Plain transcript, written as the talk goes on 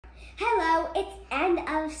Hello, it's end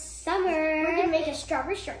of summer. We're gonna make a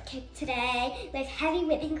strawberry shortcake today with heavy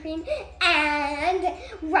whipping cream and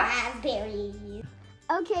raspberries.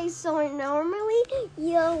 Okay, so normally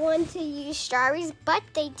you'll want to use strawberries, but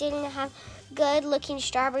they didn't have good looking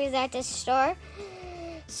strawberries at the store,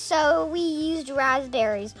 so we used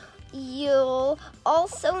raspberries. You'll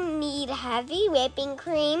also need heavy whipping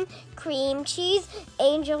cream, cream cheese,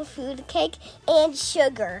 angel food cake, and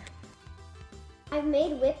sugar. I've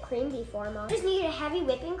made whipped cream before, Mom. You just need a heavy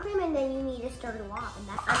whipping cream and then you need to stir it a lot, and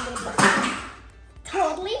that's I'm gonna be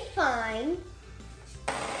totally fine.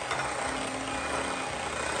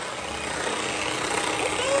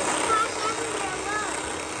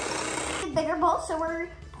 A bigger bowl, so we're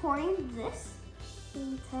pouring this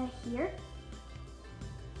into here.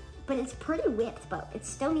 But it's pretty whipped, but it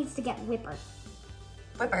still needs to get whipper.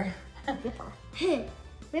 Whipper. Whipper.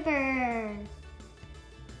 Whipper.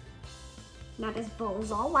 Now this bowl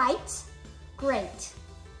is all white. Great.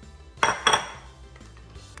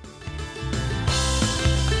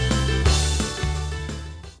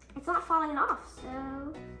 It's not falling off,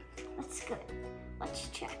 so that's good. Let's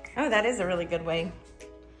check. Oh, that is a really good way.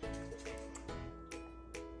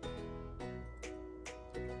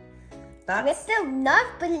 Whipped enough,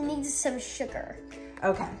 but it needs some sugar.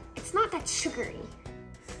 Okay. It's not that sugary.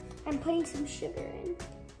 I'm putting some sugar in.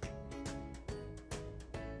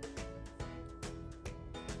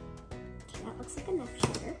 Okay, that looks like enough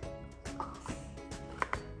sugar.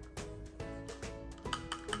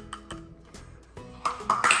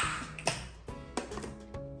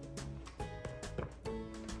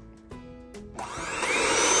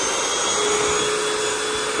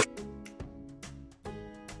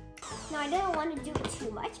 Now I don't want to do it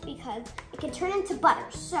too much because it can turn into butter,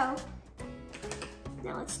 so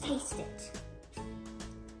now let's taste it.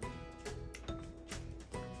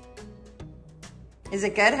 Is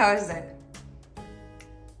it good? How is it?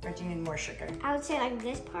 Or do you need more sugar? I would say like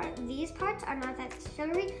this part, these parts are not that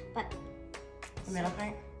sugary, but The middle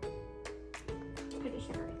part? pretty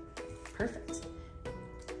sugary. Perfect.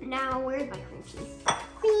 Now where's my cream cheese?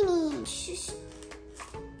 Creamy. Shush.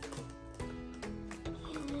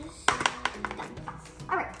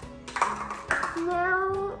 All right.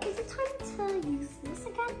 Now, is it time to use this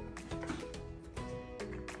again?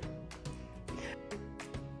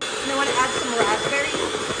 And I want to add some raspberries.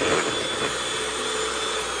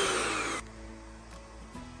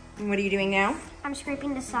 And what are you doing now? I'm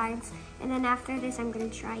scraping the sides, and then after this, I'm gonna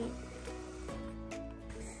try it.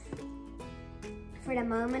 For the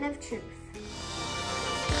moment of truth.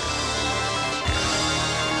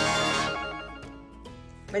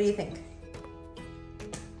 What do you think?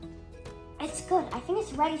 It's good. I think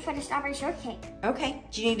it's ready for the strawberry shortcake. Okay.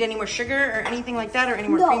 Do you need any more sugar or anything like that, or any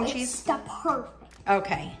more cream cheese? No, it's the perfect.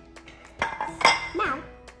 Okay. Now,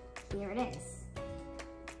 here it is.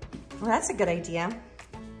 Well, that's a good idea.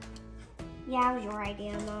 Yeah, it was your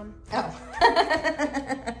idea, Mom. Oh.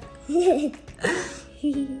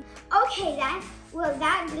 Okay,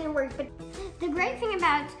 that didn't work. But the great thing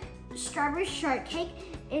about strawberry shortcake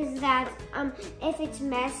is that if it's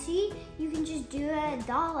messy, you can just do a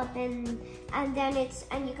dollop and then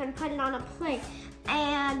you can put it on a plate.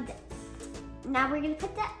 And now we're gonna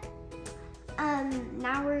put that.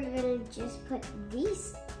 Now we're gonna just put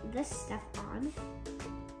this stuff on.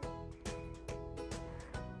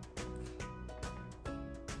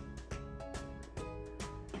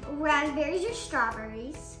 Raspberries or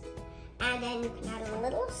strawberries, and then you can add a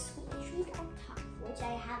little sweet treat on top, which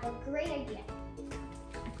I have a great idea.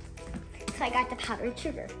 So I got the powdered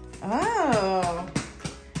sugar. Oh.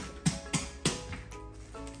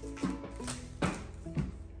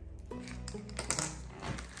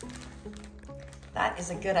 That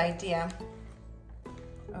is a good idea.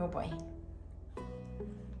 Oh boy.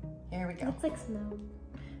 Here we go. Looks like snow.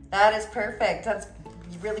 That is perfect. That's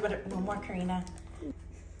really what it, one more, Karina.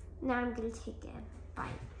 Now I'm gonna take a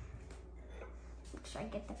bite. Make sure I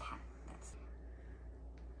get the pack.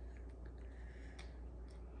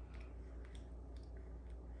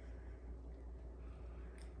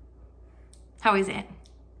 How is it?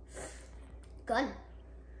 Good.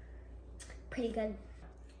 Pretty good.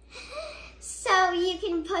 So you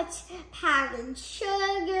can put powdered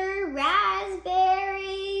sugar,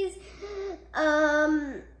 raspberries,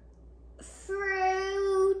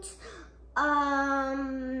 fruit,